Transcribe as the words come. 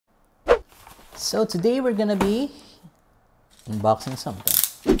So today we're gonna be unboxing something.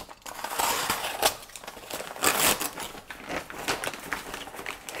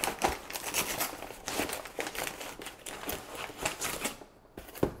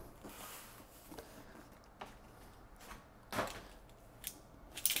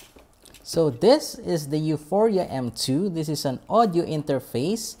 So this is the Uphoria UM2. This is an audio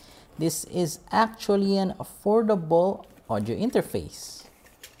interface. This is actually an affordable audio interface.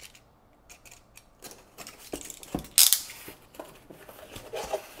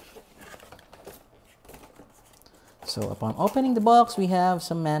 So upon opening the box, we have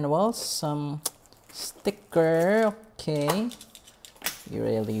some manuals, some sticker. Okay, you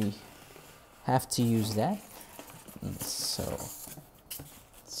really have to use that. So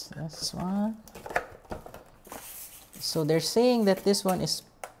this one. So they're saying that this one is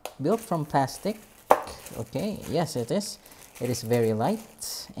built from plastic. Okay, yes it is. It is very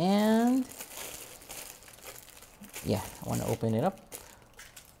light, and yeah, I want to open it up.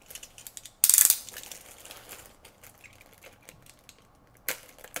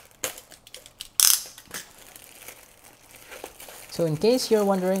 So in case you're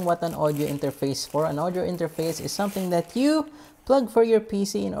wondering what an audio interface for, an audio interface is something that you plug for your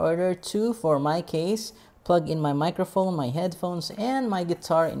PC in order to, for my case, plug in my microphone, my headphones, and my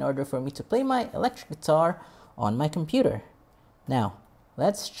guitar in order for me to play my electric guitar on my computer. Now,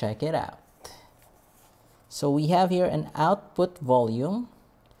 let's check it out. So we have here an output volume,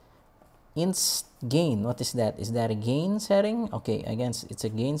 gain. What is that? Is that a gain setting? Okay, again, it's a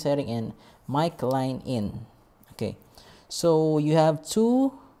gain setting, and mic line in. Okay, so you have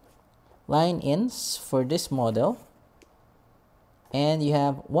two line ins for this model. And you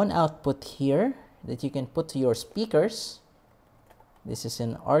have one output here that you can put to your speakers. This is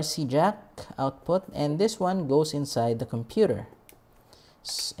an RC jack output, and this one goes inside the computer.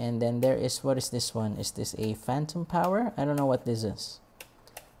 And then there is, what is this one? Is this a phantom power? I don't know what this is.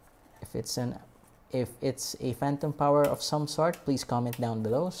 If it's a phantom power of some sort, please comment down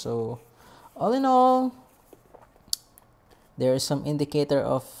below. So all in all, there is some indicator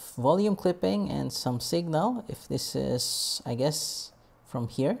of volume clipping and some signal. If this is, I guess, from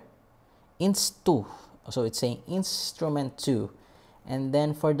here, Inst2. So it's saying instrument 2. And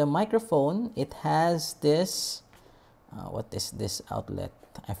then for the microphone, it has this, what is this outlet?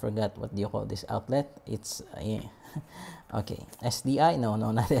 I forgot, what do you call this outlet? It's, okay, SDI? No,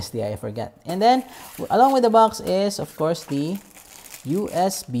 not SDI, I forgot. And then, along with the box is, of course, the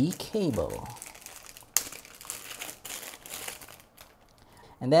USB cable.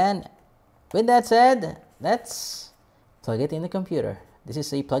 And then, with that said, let's plug it in the computer. This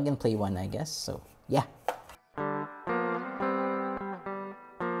is a plug and play one, I guess. So, yeah.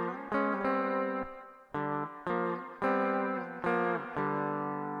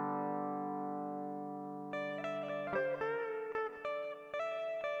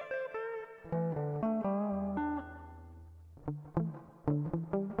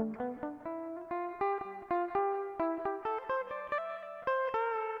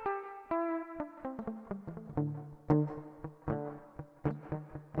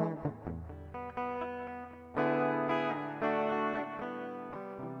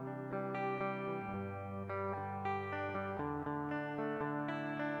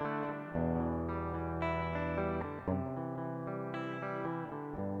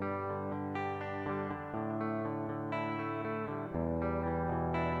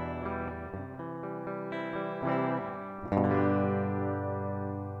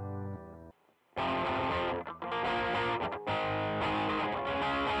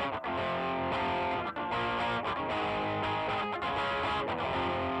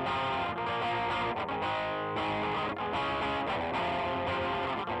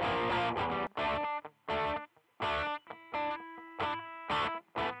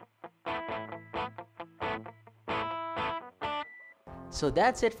 So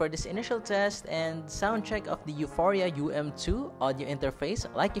that's it for this initial test and sound check of the Uphoria UM2 audio interface.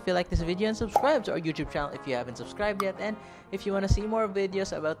 Like if you like this video, and subscribe to our YouTube channel if you haven't subscribed yet. And if you want to see more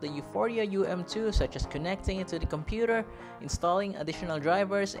videos about the Uphoria UM2, such as connecting it to the computer, installing additional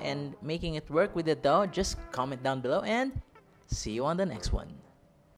drivers, and making it work with the DAW, just comment down below, and see you on the next one.